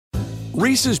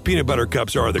Reese's peanut butter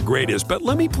cups are the greatest, but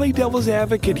let me play devil's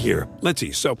advocate here. Let's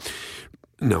see. So,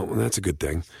 no, that's a good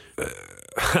thing.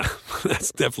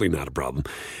 That's definitely not a problem.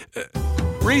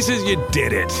 Reese's, you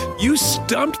did it. You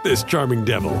stumped this charming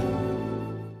devil.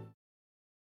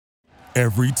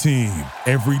 Every team,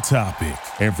 every topic,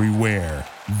 everywhere.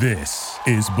 This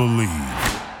is Believe.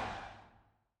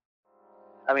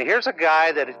 I mean, here's a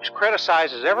guy that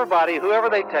criticizes everybody, whoever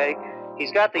they take.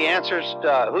 He's got the answers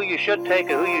to who you should take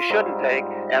and who you shouldn't take.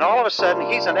 And all of a sudden,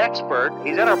 he's an expert.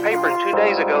 He's in our paper 2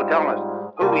 days ago telling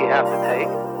us who we have to take.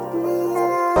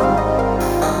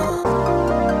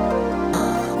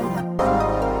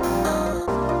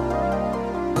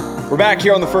 We're back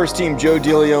here on the first team. Joe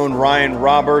DeLeone, Ryan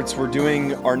Roberts. We're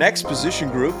doing our next position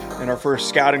group, and our first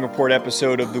scouting report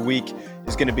episode of the week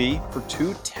is going to be for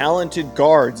two talented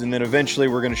guards, and then eventually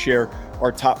we're going to share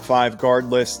our top 5 guard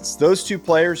lists. Those two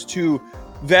players, two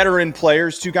veteran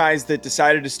players, two guys that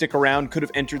decided to stick around, could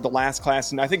have entered the last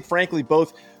class, and I think, frankly,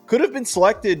 both could have been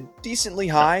selected decently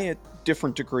high at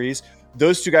different degrees.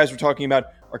 Those two guys we're talking about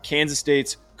are Kansas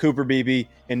State's Cooper Beebe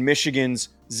and Michigan's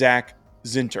Zak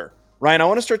Zinter. Ryan, I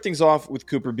want to start things off with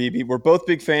Cooper Beebe. We're both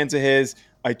big fans of his.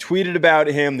 I tweeted about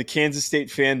him. The Kansas State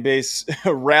fan base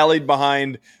rallied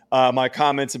behind my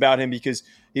comments about him because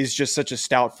he's just such a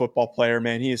stout football player,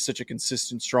 man. He is such a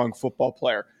consistent, strong football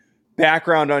player.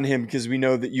 Background on him, because we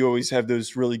know that you always have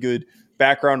those really good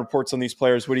background reports on these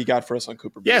players. What do you got for us on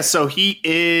Cooper Beebe? Yeah, so he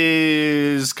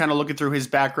is kind of looking through his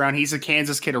background. He's a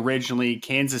Kansas kid originally,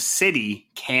 Kansas City,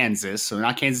 Kansas. So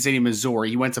not Kansas City, Missouri.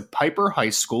 He went to Piper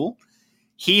High School.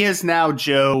 He is now,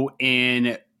 Joe,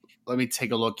 in – let me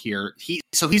take a look here.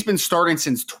 He's been starting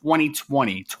since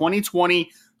 2020. 2020,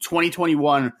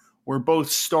 2021 were both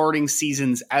starting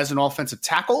seasons as an offensive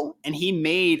tackle, and he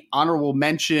made honorable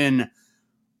mention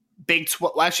Big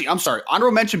 12 –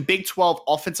 honorable mention Big 12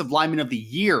 Offensive Lineman of the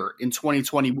Year in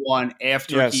 2021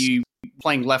 after he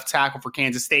playing left tackle for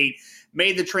Kansas State.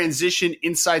 Made the transition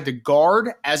inside the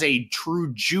guard as a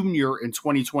true junior in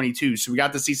 2022. So we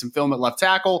got to see some film at left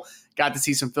tackle, got to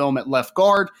see some film at left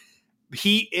guard.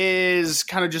 He is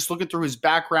kind of just looking through his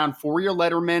background, 4-year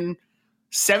letterman,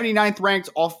 79th ranked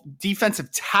off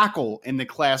defensive tackle in the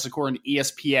class according to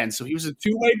ESPN. So he was a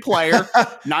two-way player,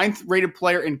 9th rated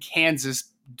player in Kansas,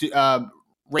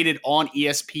 rated on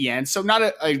ESPN. So not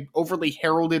a overly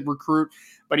heralded recruit,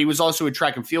 but he was also a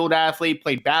track and field athlete,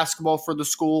 played basketball for the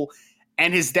school.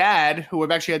 And his dad, who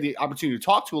I've actually had the opportunity to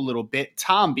talk to a little bit,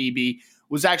 Tom Beebe,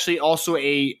 was actually also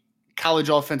a college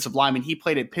offensive lineman. He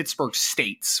played at Pittsburgh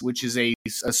States, which is a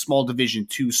small Division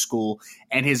II school.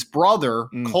 And his brother,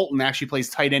 Colton, actually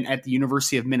plays tight end at the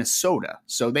University of Minnesota.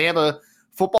 So they have a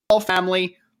football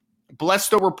family.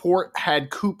 Blesto Report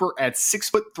had Cooper at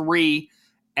 6'3"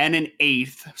 and an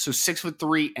eighth. So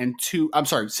 6'3" and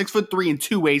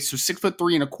 2/8. So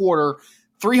 6'3" and a quarter.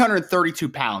 332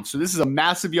 pounds. So this is a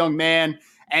massive young man.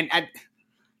 And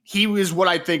he was what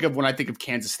I think of when I think of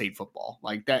Kansas State football.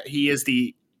 Like that, he is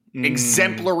the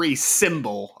exemplary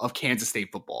symbol of Kansas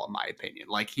State football, in my opinion.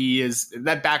 Like he is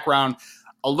that background,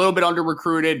 a little bit under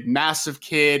recruited, massive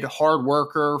kid, hard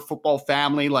worker, football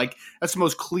family. Like that's the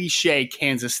most cliche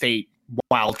Kansas State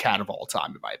Wildcat of all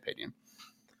time, in my opinion.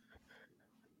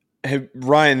 Hey,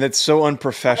 Ryan, that's so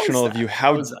unprofessional of you.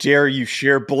 How dare you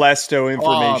share Blesto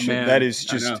information? Oh, that is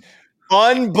just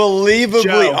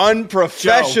unbelievably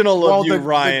unprofessional of you,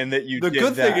 Ryan. The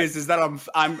good thing is that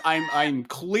I'm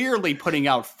clearly putting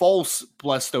out false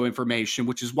Blesto information,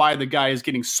 which is why the guy is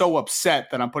getting so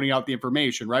upset that I'm putting out the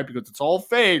information, right? Because it's all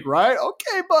fake, right?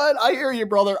 Okay, bud, I hear you,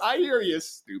 brother. I hear you,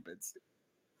 stupid.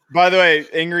 By the way,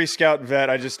 Angry Scout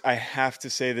Vet, I have to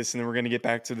say this, and then we're going to get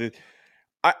back to the.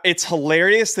 It's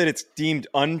hilarious that it's deemed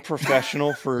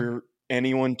unprofessional for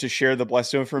anyone to share the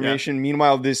Blesto information. Yeah.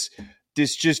 Meanwhile, this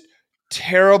just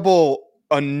terrible,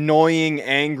 annoying,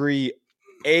 angry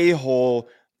a-hole.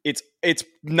 It's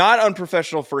not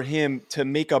unprofessional for him to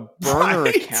make a burner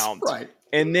account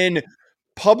and then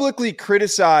publicly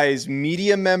criticize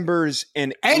media members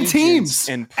and teams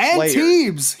and players. And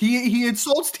teams. He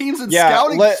insults teams and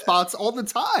scouting spots all the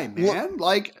time, man.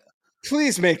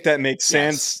 Please make that make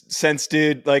sense,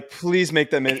 dude. Like, please make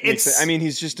that make sense. I mean,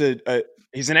 he's just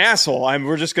he's an asshole.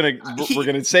 We're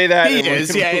gonna say that. He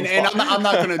is, and I'm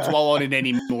not gonna dwell on it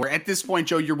anymore. At this point,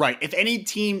 Joe, you're right. If any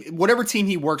team, whatever team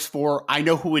he works for, I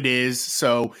know who it is.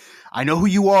 So I know who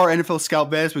you are, NFL Scout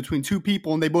Vets, between two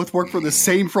people, and they both work for the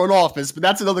same front office. But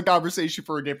that's another conversation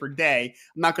for a different day.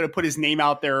 I'm not gonna put his name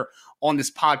out there on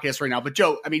this podcast right now. But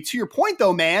Joe, I mean, to your point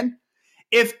though, man.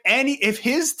 If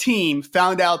his team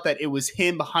found out that it was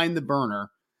him behind the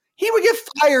burner he would get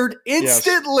fired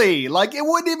instantly. Yes. Like, it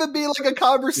wouldn't even be like a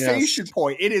conversation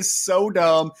point. It is so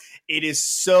dumb. It is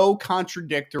so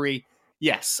contradictory.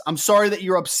 Yes, I'm sorry that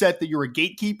you're upset that you're a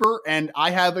gatekeeper, and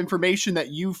I have information that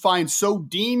you find so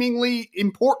deemingly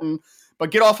important.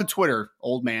 But get off of Twitter,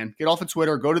 old man. Get off of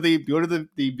Twitter. Go to the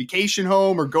vacation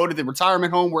home or go to the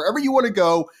retirement home, wherever you want to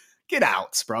go. Get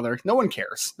out, brother. No one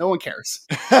cares. No one cares.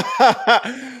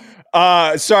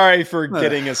 Sorry for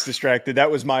getting us distracted.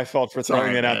 That was my fault for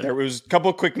throwing it out there. It was a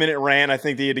couple quick minute rant. I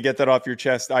think that you had to get that off your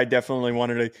chest. I definitely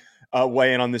wanted to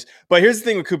weigh in on this. But here's the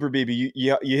thing with Cooper Beebe.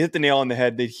 You hit the nail on the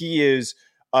head that he is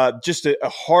just a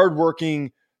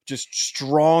hardworking, just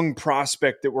strong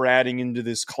prospect that we're adding into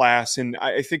this class. And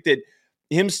I think that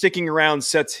him sticking around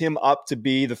sets him up to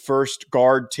be the first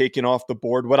guard taken off the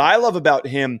board. What I love about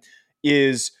him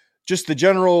is just the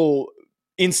general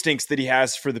instincts that he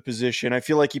has for the position. I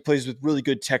feel like he plays with really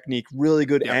good technique, really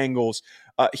good angles.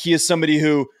 He is somebody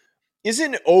who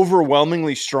isn't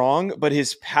overwhelmingly strong, but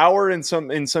his power in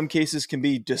some cases can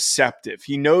be deceptive.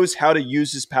 He knows how to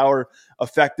use his power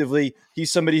effectively.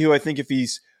 He's somebody who I think if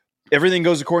everything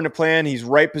goes according to plan, he's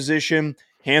right position,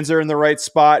 hands are in the right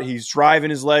spot, he's driving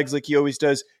his legs like he always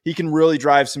does, he can really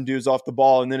drive some dudes off the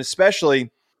ball. And then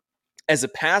especially as a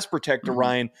pass protector,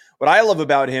 Ryan, what I love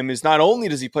about him is not only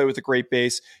does he play with a great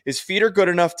base, his feet are good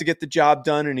enough to get the job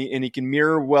done, and he can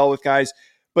mirror well with guys.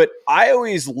 But I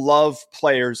always love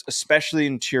players, especially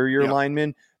interior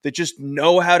linemen, that just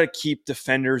know how to keep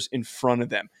defenders in front of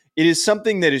them. It is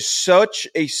something that is such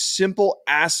a simple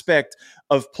aspect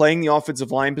of playing the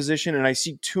offensive line position, and I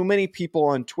see too many people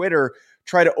on Twitter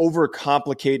try to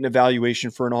overcomplicate an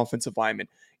evaluation for an offensive lineman.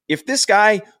 If this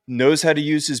guy knows how to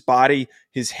use his body,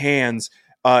 his hands,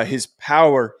 his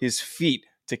power, his feet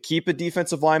to keep a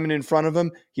defensive lineman in front of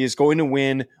him, he is going to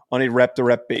win on a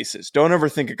rep-to-rep basis. Don't ever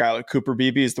think a guy like Cooper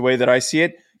Beebe is the way that I see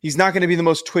it. He's not going to be the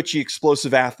most twitchy,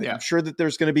 explosive athlete. I'm sure that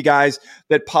there's going to be guys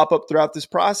that pop up throughout this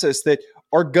process that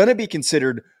are going to be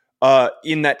considered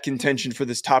in that contention for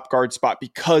this top guard spot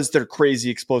because they're crazy,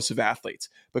 explosive athletes.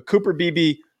 But Cooper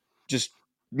Beebe, just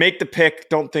make the pick.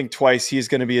 Don't think twice. He's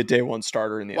going to be a day one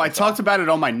starter in the NFL. I talked about it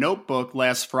on my notebook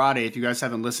last Friday. If you guys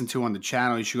haven't listened to on the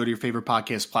channel, you should go to your favorite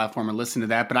podcast platform and listen to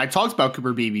that. But I talked about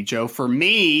Cooper Beebe, Joe. For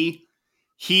me,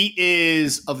 he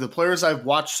is, of the players I've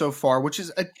watched so far, which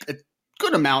is a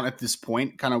good amount at this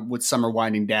point, kind of with summer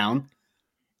winding down,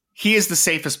 he is the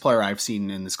safest player I've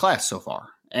seen in this class so far.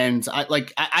 And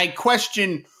I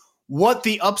question what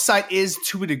the upside is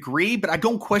to a degree, but I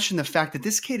don't question the fact that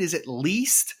this kid is at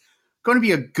least going to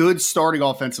be a good starting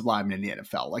offensive lineman in the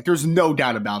NFL. Like, there's no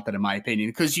doubt about that, in my opinion,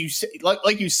 because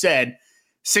like you said,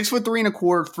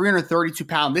 6'3¼ 332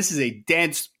 pounds. This is a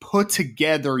dense, put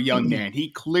together young man. He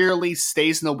clearly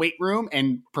stays in the weight room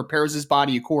and prepares his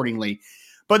body accordingly.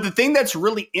 But the thing that's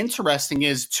really interesting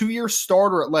is 2-year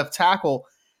starter at left tackle.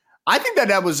 I think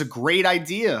that was a great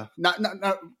idea.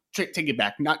 Take it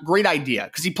back. Not great idea,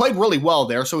 because he played really well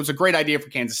there. So it's a great idea for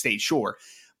Kansas State, sure.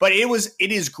 But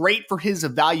it is great for his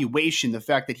evaluation, the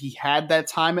fact that he had that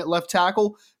time at left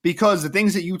tackle, because the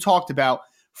things that you talked about,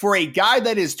 for a guy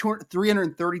that is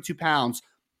 332 pounds,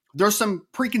 there's some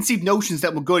preconceived notions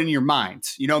that will go in your mind.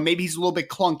 Maybe he's a little bit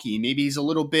clunky. Maybe he's a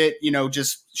little bit,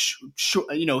 just,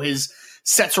 his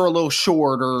sets are a little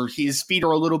short, or his feet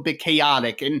are a little bit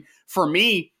chaotic. And for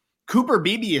me, Cooper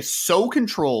Beebe is so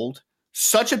controlled,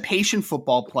 such a patient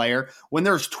football player. When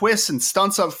there's twists and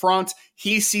stunts up front,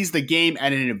 he sees the game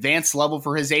at an advanced level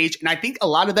for his age. And I think a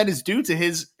lot of that is due to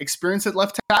his experience at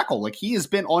left tackle. Like, he has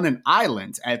been on an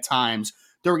island at times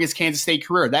during his Kansas State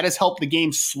career. That has helped the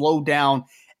game slow down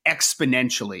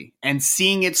exponentially. And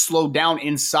seeing it slow down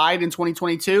inside in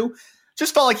 2022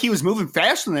 just felt like he was moving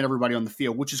faster than everybody on the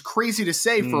field, which is crazy to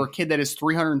say for a kid that is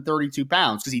 332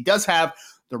 pounds, because he does have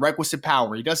the requisite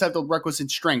power. He does have the requisite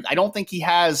strength. I don't think he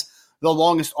has the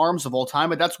longest arms of all time,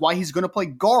 but that's why he's going to play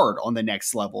guard on the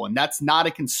next level. And that's not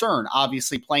a concern,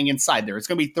 obviously, playing inside there. It's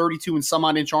going to be 32 and some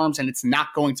odd inch arms, and it's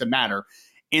not going to matter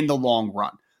in the long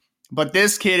run. But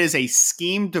this kid is a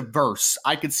scheme diverse.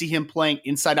 I could see him playing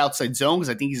inside-outside zone because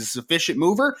I think he's a sufficient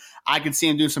mover. I could see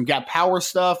him doing some gap power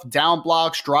stuff, down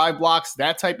blocks, drive blocks,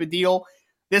 that type of deal.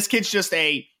 This kid's just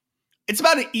it's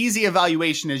about an easy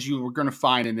evaluation as you were going to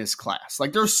find in this class.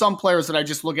 Like, there's some players that I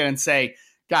just look at and say,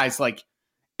 guys, like,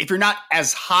 if you're not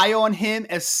as high on him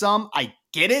as some, I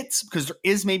get it, because there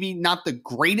is maybe not the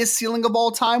greatest ceiling of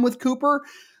all time with Cooper.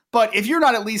 But if you're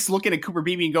not at least looking at Cooper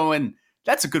Beebe and going,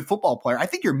 that's a good football player, I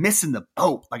think you're missing the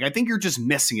boat. Like, I think you're just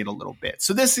missing it a little bit.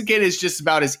 So this kid is just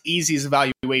about as easy as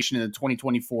evaluation in the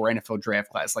 2024 NFL draft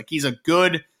class. Like, he's a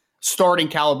good starting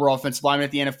caliber offensive lineman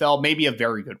at the NFL, maybe a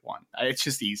very good one. It's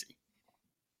just easy.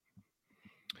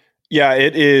 Yeah,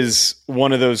 it is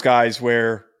one of those guys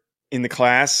where in the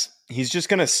class, he's just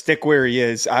going to stick where he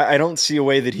is. I don't see a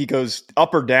way that he goes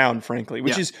up or down, frankly,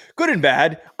 which is good and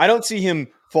bad. I don't see him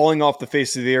falling off the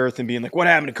face of the earth and being like, what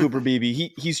happened to Cooper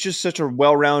Beebe? He's just such a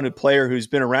well-rounded player who's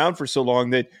been around for so long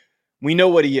that we know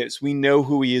what he is. We know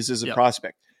who he is as a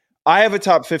prospect. I have a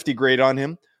top 50 grade on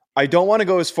him. I don't want to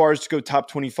go as far as to go top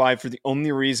 25 for the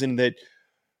only reason that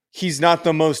he's not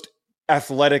the most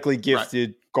athletically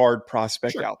gifted guard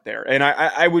prospect out there. And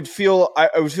I would feel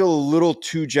a little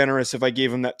too generous if I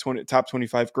gave him that top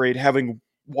 25 grade, having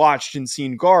watched and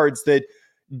seen guards that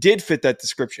did fit that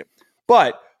description.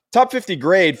 But top 50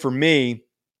 grade for me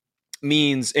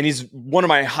means, and he's one of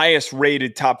my highest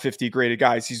rated top 50 graded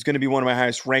guys. He's going to be one of my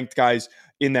highest ranked guys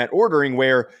in that ordering,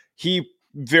 where he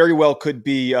very well could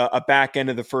be a back end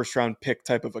of the first round pick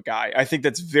type of a guy. I think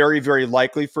that's very, very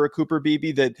likely for a Cooper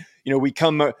Beebe, that, we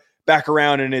come back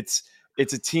around and it's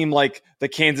a team like the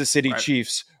Kansas City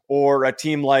Chiefs or a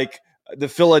team like the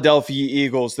Philadelphia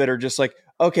Eagles that are just like,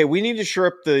 okay, we need to shore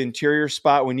up the interior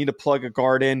spot. We need to plug a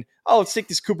guard in. Oh, let's take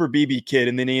this Cooper Beebe kid.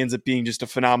 And then he ends up being just a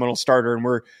phenomenal starter. And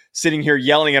we're sitting here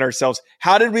yelling at ourselves,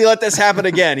 how did we let this happen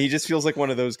again? He just feels like one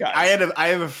of those guys. I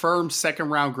have a firm second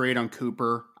round grade on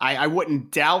Cooper. I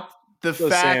wouldn't doubt the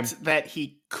fact that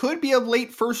he could be a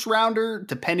late first rounder,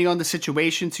 depending on the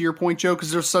situation, to your point, Joe,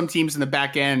 because there's some teams in the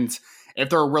back end, if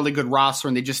they're a really good roster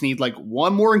and they just need like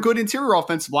one more good interior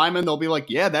offensive lineman, they'll be like,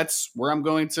 yeah, that's where I'm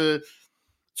going to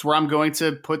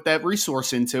put that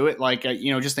resource into it. Like,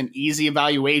 just an easy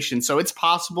evaluation. So it's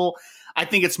possible. I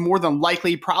think it's more than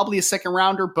likely probably a second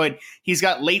rounder, but he's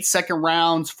got late second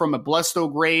rounds from a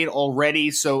Blesto grade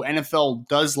already. So NFL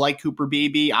does like Cooper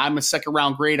Beebe. I'm a second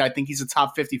round grade. I think he's a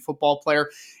top 50 football player.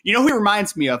 You know who he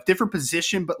reminds me of? Different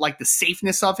position, but like the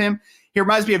safeness of him. He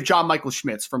reminds me of John Michael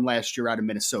Schmitz from last year out of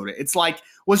Minnesota. It's like,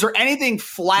 was there anything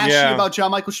flashy about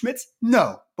John Michael Schmitz?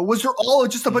 No. But was there all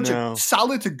just a bunch of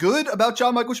solid to good about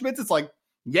John Michael Schmitz? It's like,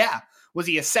 yeah. Was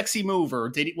he a sexy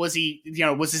mover? Was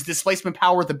his displacement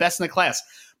power the best in the class?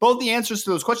 Both the answers to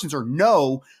those questions are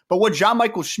no. But what John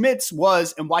Michael Schmitz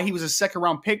was, and why he was a second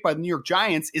round pick by the New York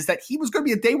Giants, is that he was going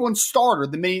to be a day one starter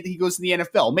the minute he goes to the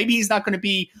NFL. Maybe he's not going to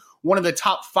be one of the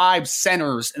top 5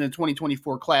 centers in the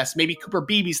 2024 class. Maybe Cooper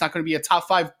Beebe's not going to be a top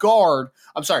 5 guard.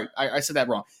 I'm sorry, I said that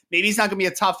wrong. Maybe he's not going to be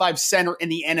a top 5 center in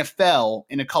the NFL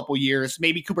in a couple years.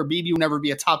 Maybe Cooper Beebe will never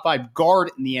be a top 5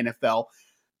 guard in the NFL.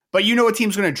 But you know a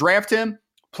team's going to draft him,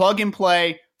 plug and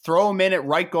play, throw him in at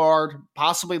right guard,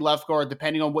 possibly left guard,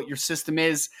 depending on what your system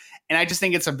is. And I just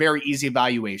think it's a very easy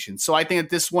evaluation. So I think that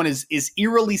this one is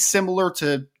eerily similar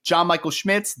to John Michael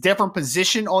Schmitz, different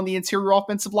position on the interior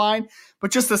offensive line,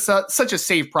 but just such a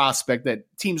safe prospect that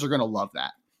teams are going to love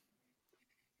that.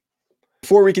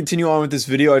 Before we continue on with this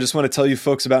video, I just want to tell you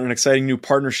folks about an exciting new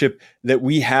partnership that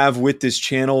we have with this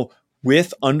channel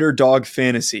with Underdog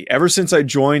Fantasy. Ever since I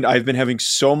joined, I've been having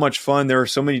so much fun. There are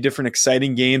so many different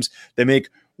exciting games that make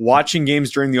watching games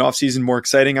during the offseason more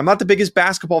exciting. I'm not the biggest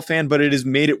basketball fan, but it has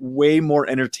made it way more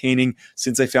entertaining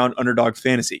since I found Underdog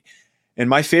Fantasy. And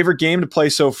my favorite game to play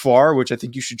so far, which I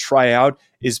think you should try out,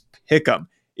 is Pick'em.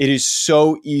 It is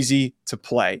so easy to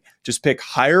play. Just pick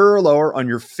higher or lower on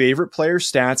your favorite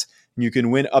player's stats, and you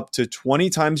can win up to 20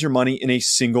 times your money in a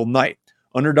single night.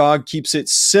 Underdog keeps it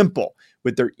simple.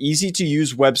 With their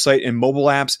easy-to-use website and mobile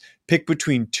apps, pick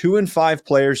between 2 and 5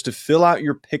 players to fill out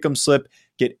your pick'em slip,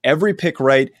 get every pick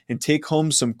right, and take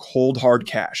home some cold, hard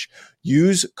cash.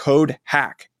 Use code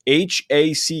HACK,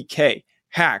 H-A-C-K,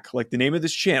 HACK, like the name of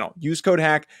this channel. Use code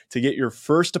HACK to get your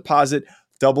first deposit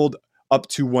doubled up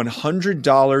to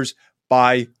 $100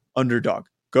 by Underdog.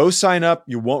 Go sign up.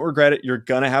 You won't regret it. You're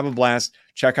going to have a blast.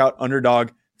 Check out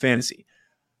Underdog Fantasy.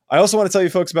 I also want to tell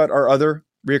you folks about our other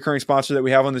reoccurring sponsor that we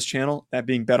have on this channel, that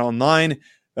being BetOnline,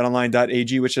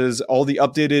 betonline.ag, which has all the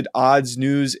updated odds,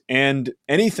 news, and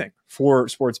anything for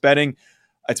sports betting.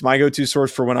 It's my go-to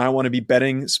source for when I want to be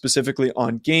betting specifically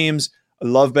on games. I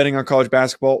love betting on college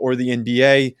basketball or the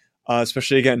NBA,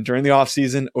 especially, again, during the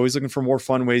offseason. Always looking for more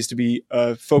fun ways to be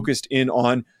focused in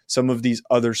on some of these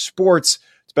other sports.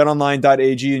 It's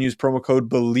betonline.ag and use promo code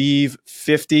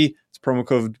BELIEVE50. It's promo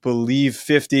code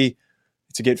BELIEVE50.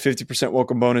 To get 50%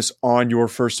 welcome bonus on your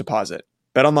first deposit.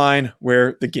 BetOnline,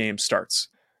 where the game starts.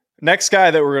 Next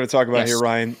guy that we're going to talk about here,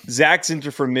 Ryan, Zak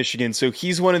Zinter from Michigan. So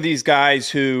he's one of these guys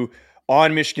who,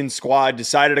 on Michigan's squad,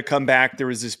 decided to come back. There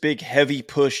was this big, heavy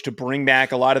push to bring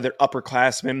back a lot of their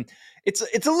upperclassmen. It's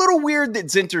a little weird that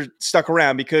Zinter stuck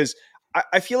around because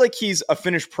I feel like he's a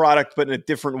finished product, but in a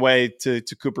different way to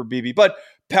Cooper Beebe. But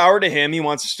power to him. He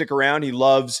wants to stick around. He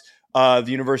loves the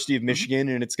University of Michigan,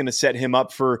 and it's going to set him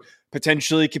up for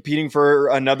potentially competing for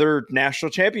another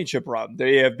national championship run.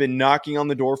 They have been knocking on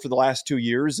the door for the last 2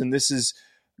 years, and this is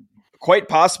quite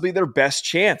possibly their best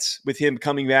chance with him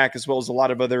coming back, as well as a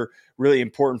lot of other really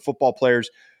important football players.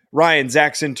 Ryan,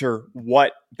 Zak Zinter,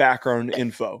 what background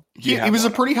info? He was a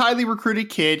pretty highly recruited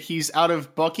kid. He's out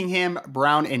of Buckingham,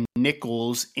 Brown, and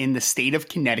Nichols in the state of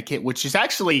Connecticut, which is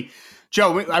actually,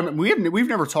 Joe, we've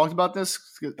never talked about this.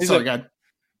 Sorry, God.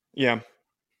 Yeah.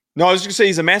 No, I was going to say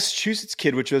he's a Massachusetts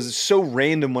kid, which was so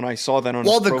random when I saw that on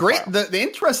his profile. The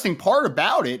interesting part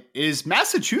about it is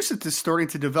Massachusetts is starting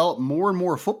to develop more and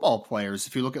more football players.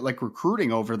 If you look at like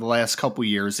recruiting over the last couple of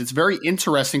years, it's very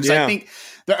interesting. So I think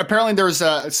that apparently there's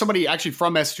somebody actually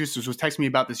from Massachusetts was texting me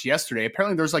about this yesterday.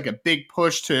 Apparently there's like a big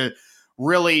push to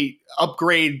really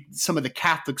upgrade some of the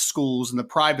Catholic schools and the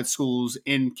private schools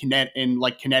in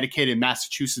Connecticut and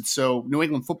Massachusetts. So New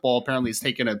England football apparently has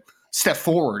taken a step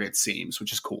forward, it seems,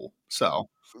 which is cool. So,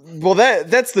 well,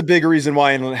 that's the big reason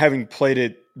why, and having played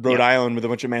at Rhode Island with a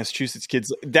bunch of Massachusetts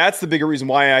kids, that's the bigger reason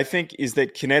why I think is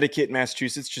that Connecticut and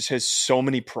Massachusetts just has so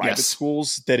many private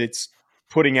schools that it's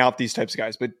putting out these types of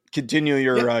guys. But continue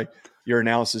your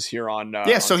analysis here on.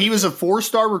 So he was a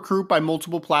 4-star recruit by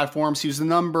multiple platforms. He was the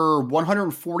number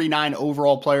 149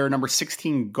 overall player, number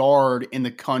 16 guard in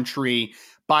the country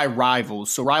by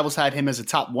Rivals. So Rivals had him as a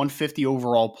top 150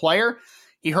 overall player.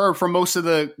 He heard from most of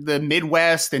the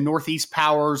Midwest and Northeast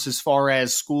powers as far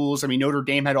as schools. I mean, Notre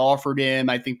Dame had offered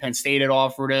him. I think Penn State had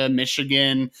offered him.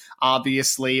 Michigan,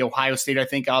 obviously. Ohio State, I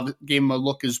think, gave him a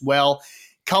look as well.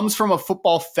 Comes from a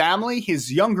football family.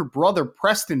 His younger brother,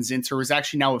 Preston Zinter, is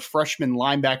actually now a freshman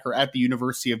linebacker at the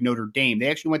University of Notre Dame. They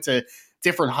actually went to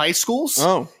different high schools.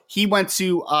 He went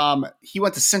to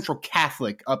Central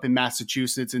Catholic up in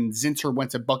Massachusetts, and Zinter went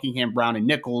to Buckingham, Brown, and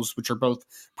Nichols, which are both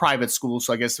private schools.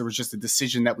 So I guess there was just a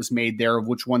decision that was made there of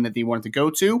which one that they wanted to go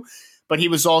to. But he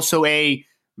was also a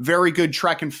very good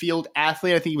track and field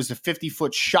athlete. I think he was a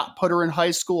 50-foot shot putter in high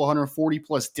school,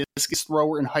 140-plus discus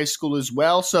thrower in high school as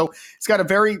well. So he's got a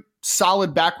very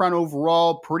solid background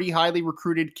overall, pretty highly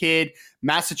recruited kid,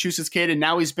 Massachusetts kid, and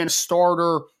now he's been a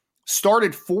starter.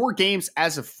 Started 4 games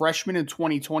as a freshman in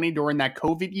 2020 during that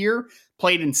COVID year,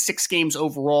 played in 6 games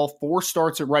overall, 4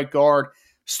 starts at right guard,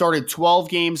 started 12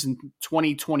 games in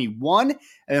 2021, and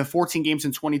then 14 games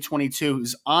in 2022.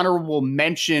 His honorable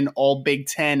mention All Big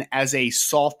Ten as a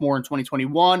sophomore in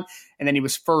 2021, and then he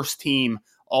was first team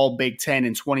All Big Ten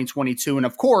in 2022. And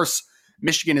of course,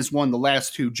 Michigan has won the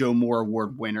last 2 Joe Moore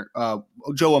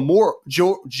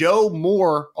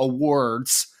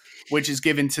Awards, which is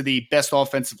given to the best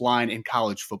offensive line in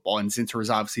college football. And Zinter has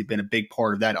obviously been a big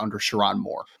part of that under Sherrone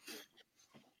Moore.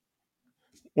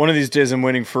 One of these days I'm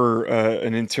waiting for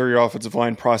an interior offensive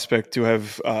line prospect to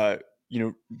have,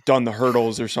 done the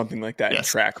hurdles or something like that in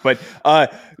track. But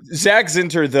Zak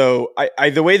Zinter, though,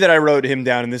 the way that I wrote him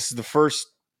down, and this is the first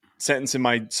sentence in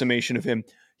my summation of him,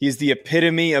 he's the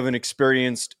epitome of an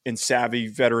experienced and savvy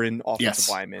veteran offensive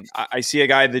lineman. I see a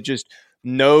guy that just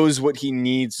knows what he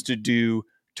needs to do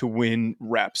to win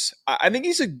reps. I think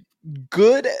he's a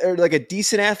good or like a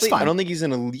decent athlete. I don't think he's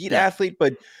an elite athlete,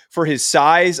 but for his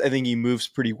size, I think he moves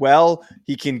pretty well.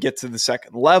 He can get to the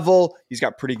second level. He's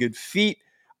got pretty good feet.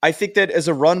 I think that as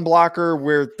a run blocker,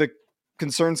 where the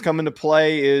concerns come into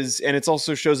play is, and it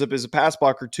also shows up as a pass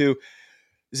blocker too,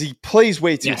 is he plays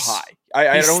way too high.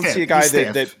 I don't see a guy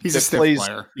that plays.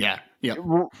 Player. Yeah.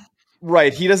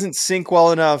 Right. He doesn't sink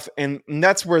well enough, and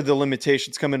that's where the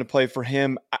limitations come into play for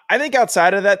him. I think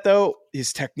outside of that, though,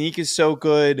 his technique is so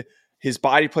good. His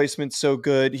body placement's so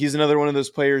good. He's another one of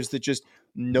those players that just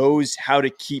knows how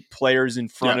to keep players in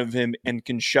front of him and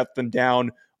can shut them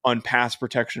down on pass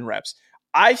protection reps.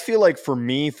 I feel like for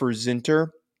Zinter,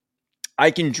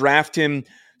 I can draft him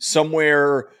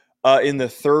somewhere in the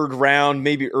 3rd round,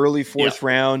 maybe early 4th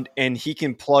round, and he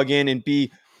can plug in and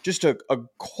be just a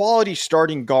quality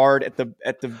starting guard at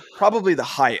the probably the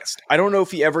highest. I don't know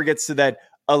if he ever gets to that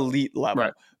elite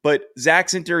level, but Zak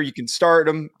Zinter, you can start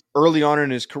him early on in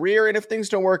his career, and if things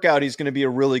don't work out, he's going to be a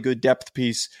really good depth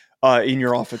piece in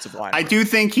your offensive line. I do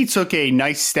think he took a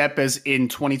nice step as in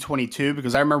 2022,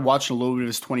 because I remember watching a little bit of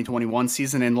his 2021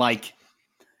 season, and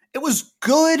it was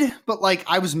good, but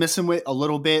I was missing with a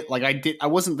little bit. I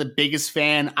wasn't the biggest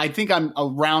fan. I think I'm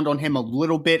around on him a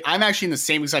little bit. I'm actually in the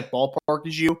same exact ballpark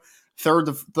as you.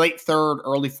 Late third,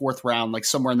 early 4th round,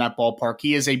 somewhere in that ballpark.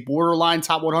 He is a borderline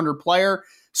top 100 player.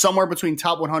 Somewhere between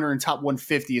top 100 and top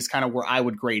 150 is kind of where I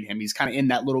would grade him. He's kind of in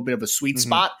that little bit of a sweet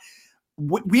spot.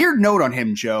 Weird note on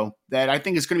him, Joe, that I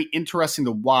think is going to be interesting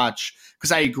to watch,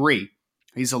 because I agree.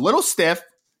 He's a little stiff.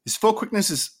 His foot quickness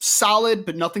is solid,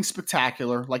 but nothing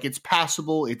spectacular. Like, it's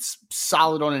passable. It's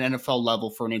solid on an NFL level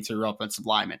for an interior offensive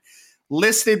lineman.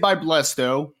 Listed by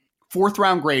Blesto, 4th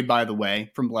round grade, by the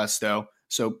way, from Blesto.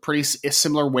 So pretty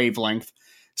similar wavelength.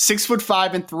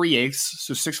 6'5" and 3/8,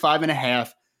 so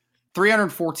 6'5.5",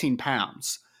 314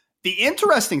 pounds. The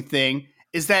interesting thing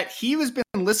is that he was been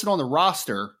listed on the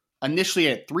roster initially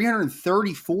at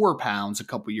 334 pounds a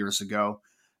couple years ago,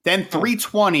 then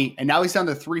 320, and now he's down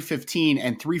to 315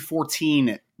 and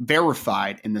 314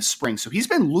 verified in the spring. So he's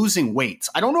been losing weight.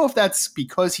 I don't know if that's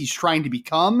because he's trying to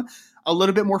become a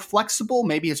little bit more flexible.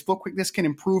 Maybe his foot quickness can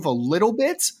improve a little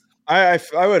bit. I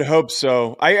would hope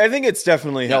so. I think it's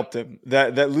definitely helped him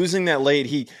that losing that weight.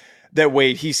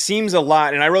 He seems a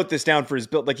lot, and I wrote this down for his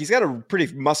build. Like, he's got a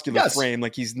pretty muscular frame.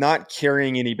 Like, he's not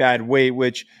carrying any bad weight,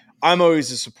 which I'm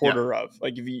always a supporter of.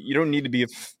 Like, if you don't need to be a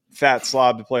fat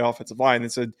slob to play offensive line.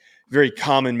 It's a very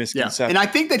common misconception. And I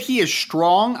think that he is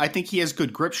strong. I think he has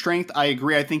good grip strength. I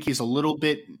agree. I think he's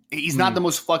he's not the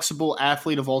most flexible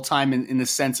athlete of all time in the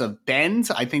sense of bend.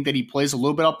 I think that he plays a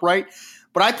little bit upright,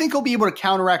 but I think he'll be able to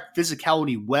counteract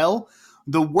physicality well.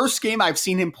 The worst game I've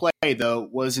seen him play, though,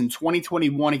 was in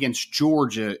 2021 against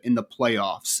Georgia in the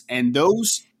playoffs. And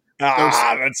that's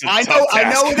a I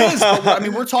know it is. But I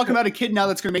mean, we're talking about a kid now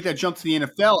that's going to make that jump to the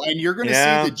NFL, and you're going to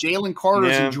see the Jalen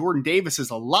Carters and Jordan Davises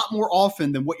a lot more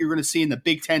often than what you're going to see in the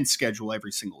Big Ten schedule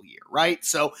every single year, right?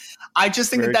 So I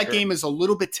just think that game is a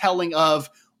little bit telling of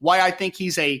why I think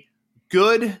he's a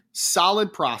good,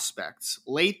 solid prospect.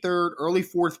 Late 3rd, early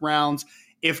 4th rounds.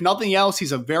 If nothing else,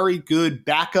 he's a very good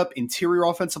backup interior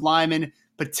offensive lineman,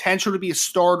 potential to be a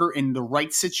starter in the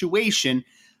right situation.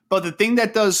 But the thing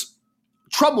that does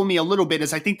trouble me a little bit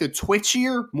is I think the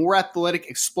twitchier, more athletic,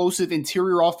 explosive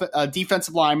interior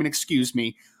defensive linemen,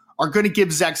 are going to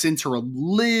give Zak Zinter a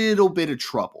little bit of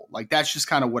trouble. Like, that's just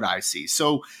kind of what I see.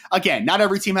 So again, not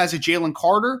every team has a Jalen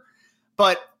Carter,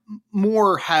 but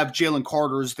more have Jalen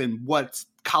Carters than what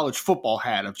college football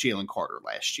had of Jalen Carter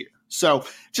last year. So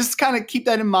just kind of keep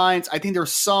that in mind. I think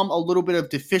there's a little bit of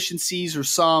deficiencies or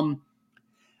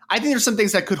I think there's some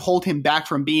things that could hold him back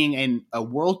from being a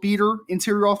world beater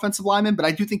interior offensive lineman, but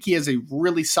I do think he has a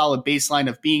really solid baseline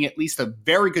of being at least a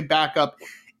very good backup,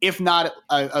 if not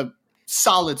a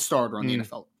solid starter on the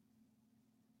NFL.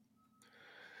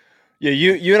 Yeah,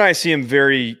 you and I see him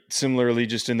very similarly,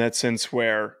 just in that sense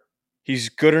where he's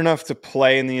good enough to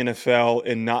play in the NFL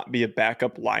and not be a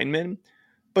backup lineman,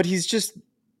 but he's just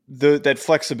that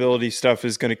flexibility stuff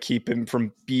is going to keep him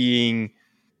from being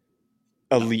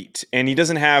elite, and he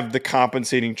doesn't have the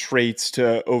compensating traits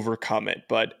to overcome it.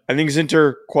 But I think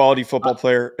Zinter, quality football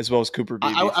player, as well as Cooper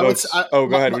Beebe.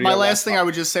 Go ahead. My last thing I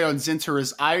would just say on Zinter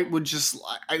is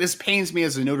this pains me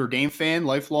as a Notre Dame fan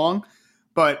lifelong,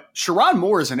 but Sherrone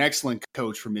Moore is an excellent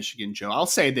coach for Michigan, Joe. I'll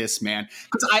say this, man,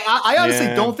 because I honestly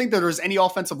don't think that there's any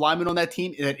offensive lineman on that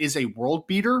team that is a world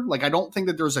beater. Like, I don't think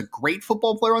that there's a great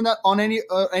football player on any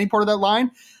part of that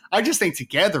line. I just think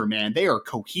together, man, they are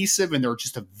cohesive and they're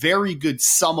just a very good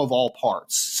sum of all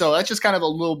parts. So that's just kind of a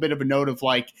little bit of a note of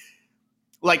like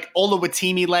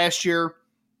Olawatimi last year,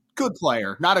 good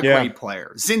player, not a great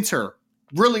player. Zinter,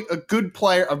 really a good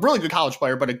player, a really good college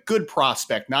player, but a good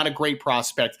prospect, not a great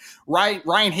prospect.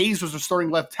 Ryan Hayes was a starting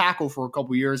left tackle for a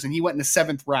couple years, and he went in the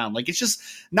 7th round. Like, it's just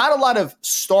not a lot of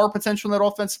star potential in that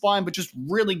offensive line, but just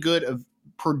really good of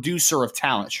producer of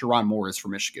talent. Sherrone Moore is for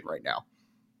Michigan right now.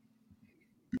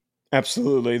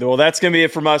 Absolutely. Well, that's going to be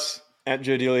it from us at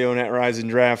Joe DeLeone at Rise and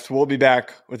Draft. We'll be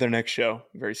back with our next show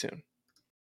very soon.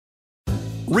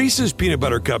 Reese's peanut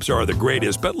butter cups are the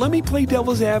greatest, but let me play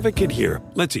devil's advocate here.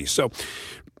 Let's see. So,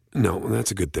 no,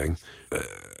 that's a good thing.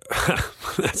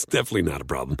 That's definitely not a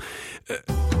problem.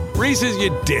 Reese's, you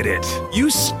did it. You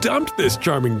stumped this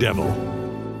charming devil.